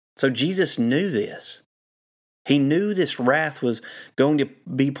So Jesus knew this. He knew this wrath was going to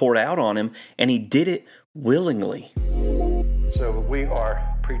be poured out on him, and he did it willingly. So we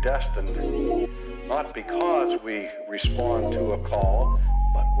are predestined, not because we respond to a call,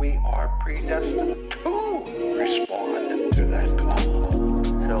 but we are predestined to respond to that call.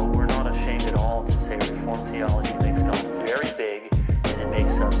 So we're not ashamed at all to say Reformed theology makes God very big and it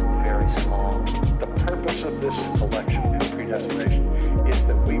makes us very small. The purpose of this election and predestination is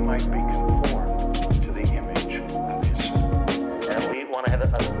that we might be conformed to the image of His Son. And we want to have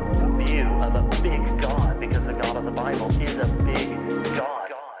a view of a big God, because the God of the Bible is a big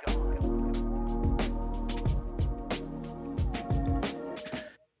God.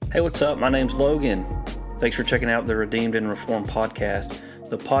 Hey, what's up? My name's Logan. Thanks for checking out the Redeemed and Reformed podcast,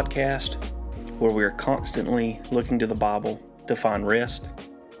 the podcast where we are constantly looking to the Bible to find rest,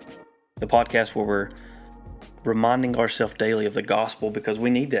 the podcast where we're reminding ourselves daily of the gospel because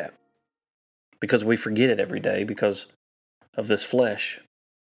we need that, because we forget it every day because of this flesh.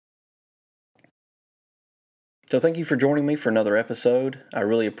 So thank you for joining me for another episode. I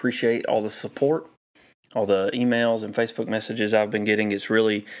really appreciate all the support, all the emails and Facebook messages I've been getting. It's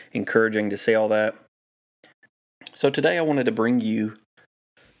really encouraging to see all that. So today I wanted to bring you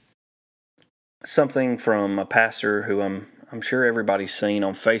something from a pastor who I'm sure everybody's seen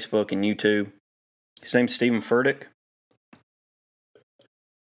on Facebook and YouTube. His name's Steve Furtick.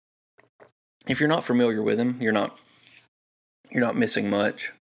 If you're not familiar with him, you're not missing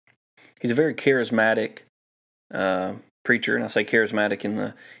much. He's a very charismatic preacher, and I say charismatic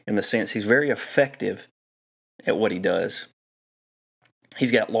in the sense he's very effective at what he does.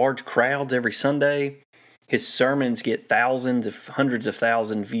 He's got large crowds every Sunday. His sermons get thousands, if hundreds of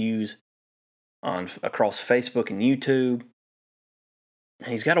thousands views across Facebook and YouTube.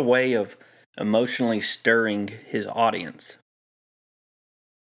 And he's got a way of emotionally stirring his audience.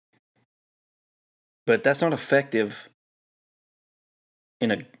 But that's not effective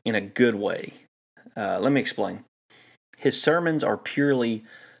in a good way. Let me explain. His sermons are purely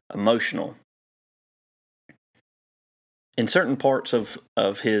emotional. In certain parts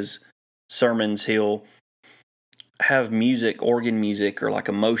of his sermons, he'll have music, organ music, or like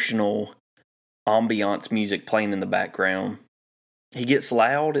emotional ambiance music playing in the background. He gets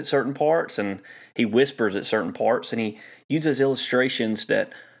loud at certain parts, and he whispers at certain parts, and he uses illustrations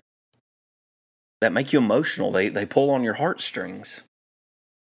that make you emotional. They pull on your heartstrings.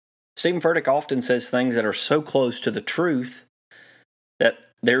 Stephen Furtick often says things that are so close to the truth that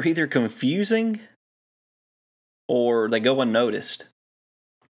they're either confusing or they go unnoticed.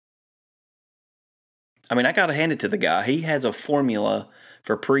 I mean, I gotta hand it to the guy. He has a formula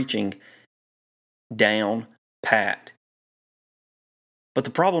for preaching down pat. But the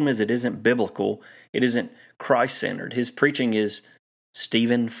problem is it isn't biblical. It isn't Christ-centered. His preaching is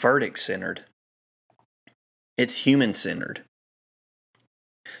Stephen Furtick-centered. It's human-centered.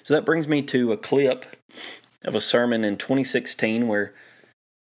 So that brings me to a clip of a sermon in 2016 where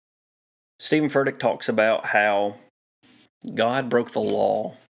Stephen Furtick talks about how God broke the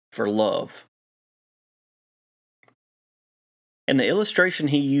law for love. And the illustration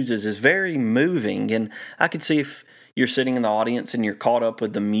he uses is very moving, and I could see if you're sitting in the audience and you're caught up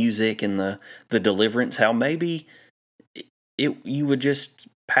with the music and the deliverance, how maybe you would just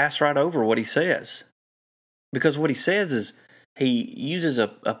pass right over what he says. Because what he says is he uses a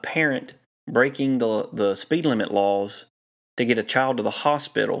parent breaking the speed limit laws to get a child to the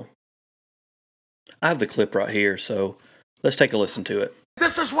hospital. I have the clip right here, so let's take a listen to it.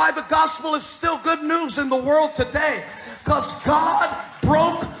 This is why the gospel is still good news in the world today, because God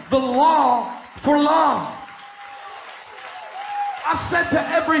broke the law for love. I said to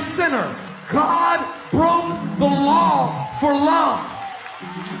every sinner, God broke the law for love.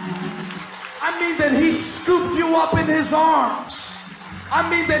 I mean that He scooped you up in His arms. I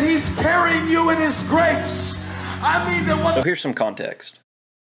mean that He's carrying you in His grace. I mean that So here's some context.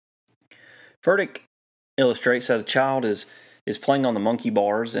 Furtick illustrates that a child is playing on the monkey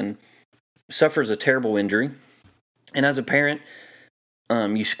bars and suffers a terrible injury. And as a parent,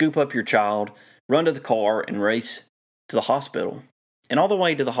 you scoop up your child, run to the car, and race to the hospital. And all the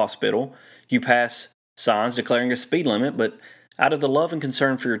way to the hospital, you pass signs declaring a speed limit, but out of the love and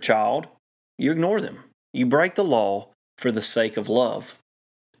concern for your child, you ignore them. You break the law for the sake of love.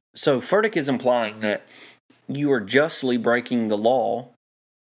 So Furtick is implying that you are justly breaking the law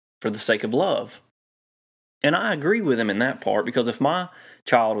for the sake of love. And I agree with him in that part, because if my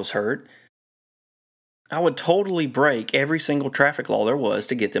child was hurt, I would totally break every single traffic law there was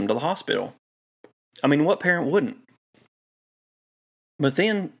to get them to the hospital. I mean, what parent wouldn't? But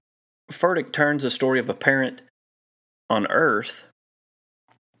then Furtick turns the story of a parent on earth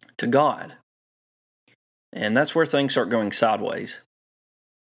to God. And that's where things start going sideways.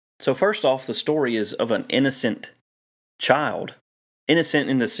 So first off, the story is of an innocent child. Innocent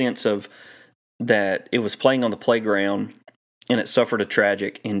in the sense of that it was playing on the playground and it suffered a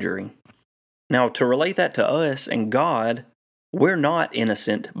tragic injury. Now, to relate that to us and God, we're not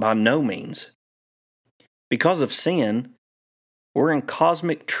innocent by no means. Because of sin, we're in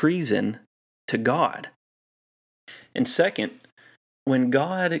cosmic treason to God. And second, when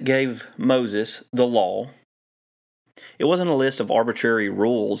God gave Moses the law, it wasn't a list of arbitrary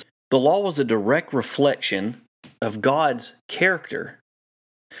rules. The law was a direct reflection of God's character.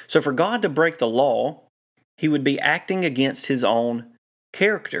 So for God to break the law, He would be acting against His own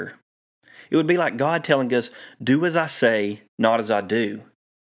character. It would be like God telling us, do as I say, not as I do.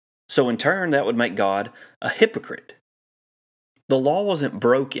 So in turn, that would make God a hypocrite. The law wasn't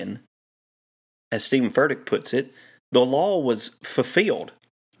broken, as Steve Furtick puts it. The law was fulfilled.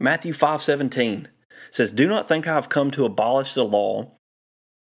 Matthew 5:17 says, do not think I have come to abolish the law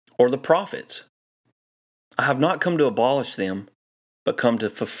or the prophets. I have not come to abolish them, but come to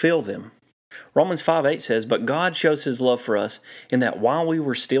fulfill them. Romans 5:8 says, but God shows His love for us in that while we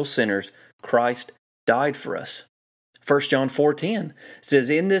were still sinners, Christ died for us. 1 John 4:10 says,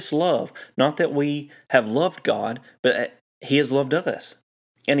 in this love, not that we have loved God, but He has loved us.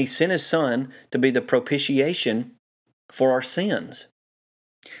 And He sent His Son to be the propitiation for our sins.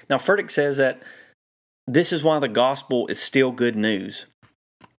 Now, Furtick says that this is why the gospel is still good news.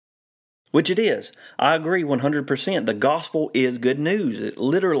 Which it is. I agree 100%. The gospel is good news.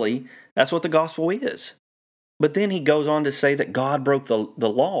 Literally, that's what the gospel is. But then he goes on to say that God broke the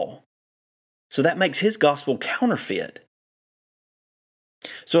law. So that makes His gospel counterfeit.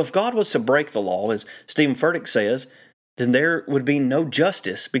 So if God was to break the law, as Stephen Furtick says, then there would be no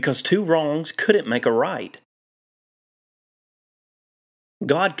justice because two wrongs couldn't make a right.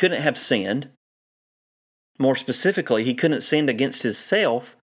 God couldn't have sinned. More specifically, He couldn't sin against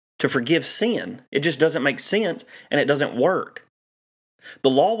Himself to forgive sin. It just doesn't make sense and it doesn't work. The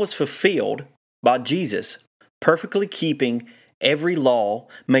law was fulfilled by Jesus, perfectly keeping every law,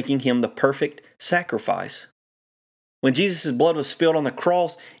 making Him the perfect sacrifice. When Jesus' blood was spilled on the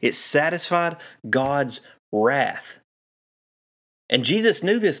cross, it satisfied God's wrath. And Jesus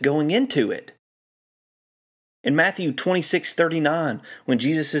knew this going into it. In Matthew 26:39, when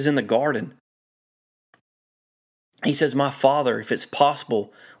Jesus is in the garden, He says, my Father, if it's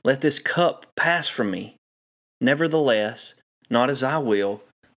possible, let this cup pass from me. Nevertheless, not as I will,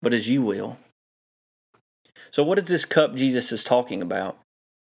 but as you will. So what is this cup Jesus is talking about?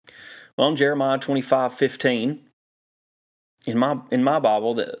 Well, in Jeremiah 25:15, in my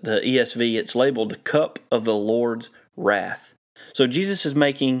Bible, the ESV, it's labeled the cup of the Lord's wrath. So Jesus is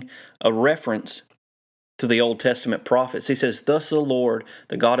making a reference to the Old Testament prophets. He says, thus the Lord,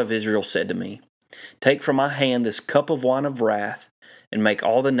 the God of Israel, said to me, take from my hand this cup of wine of wrath, and make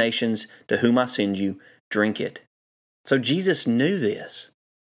all the nations to whom I send you drink it. So Jesus knew this.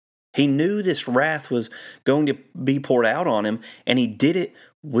 He knew this wrath was going to be poured out on Him, and He did it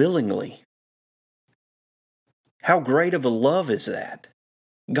willingly. How great of a love is that?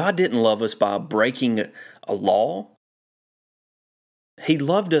 God didn't love us by breaking a law. He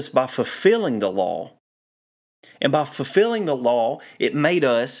loved us by fulfilling the law. And by fulfilling the law, it made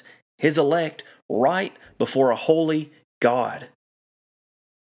us, His elect, right before a holy God.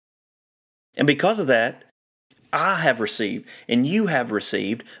 And because of that, I have received, and you have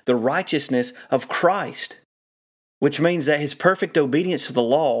received, the righteousness of Christ, which means that His perfect obedience to the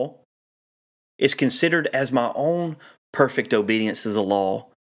law is considered as my own perfect obedience to the law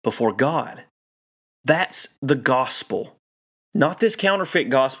before God. That's the gospel, not this counterfeit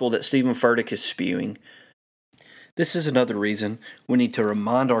gospel that Stephen Furtick is spewing. This is another reason we need to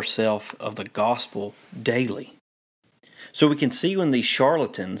remind ourselves of the gospel daily. So we can see when these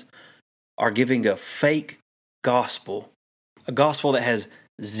charlatans are giving a fake gospel, a gospel that has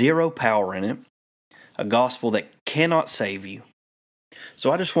zero power in it, a gospel that cannot save you.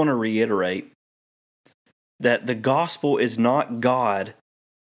 So I just want to reiterate that the gospel is not God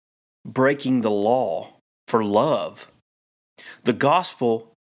breaking the law for love. The gospel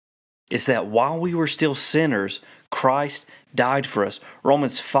is that while we were still sinners, Christ died for us.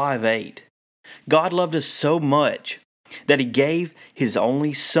 Romans 5:8. God loved us so much that He gave His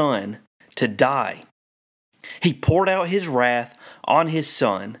only Son to die. He poured out His wrath on His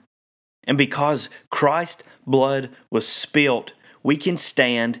Son, and because Christ's blood was spilt, we can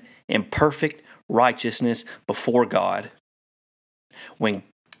stand in perfect righteousness before God. When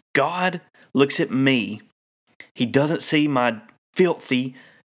God looks at me, He doesn't see my filthy,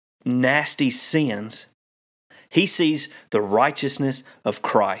 nasty sins. He sees the righteousness of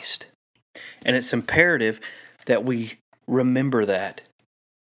Christ. And it's imperative that we remember that,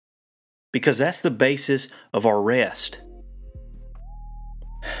 because that's the basis of our rest.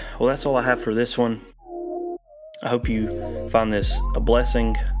 Well, that's all I have for this one. I hope you find this a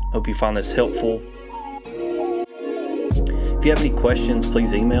blessing. Hope you find this helpful. If you have any questions,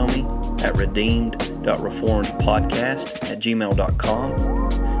 please email me at redeemed.reformedpodcast@gmail.com.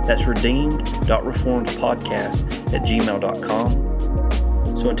 That's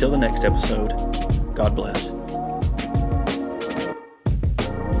redeemed.reformedpodcast@gmail.com. So until the next episode, God bless.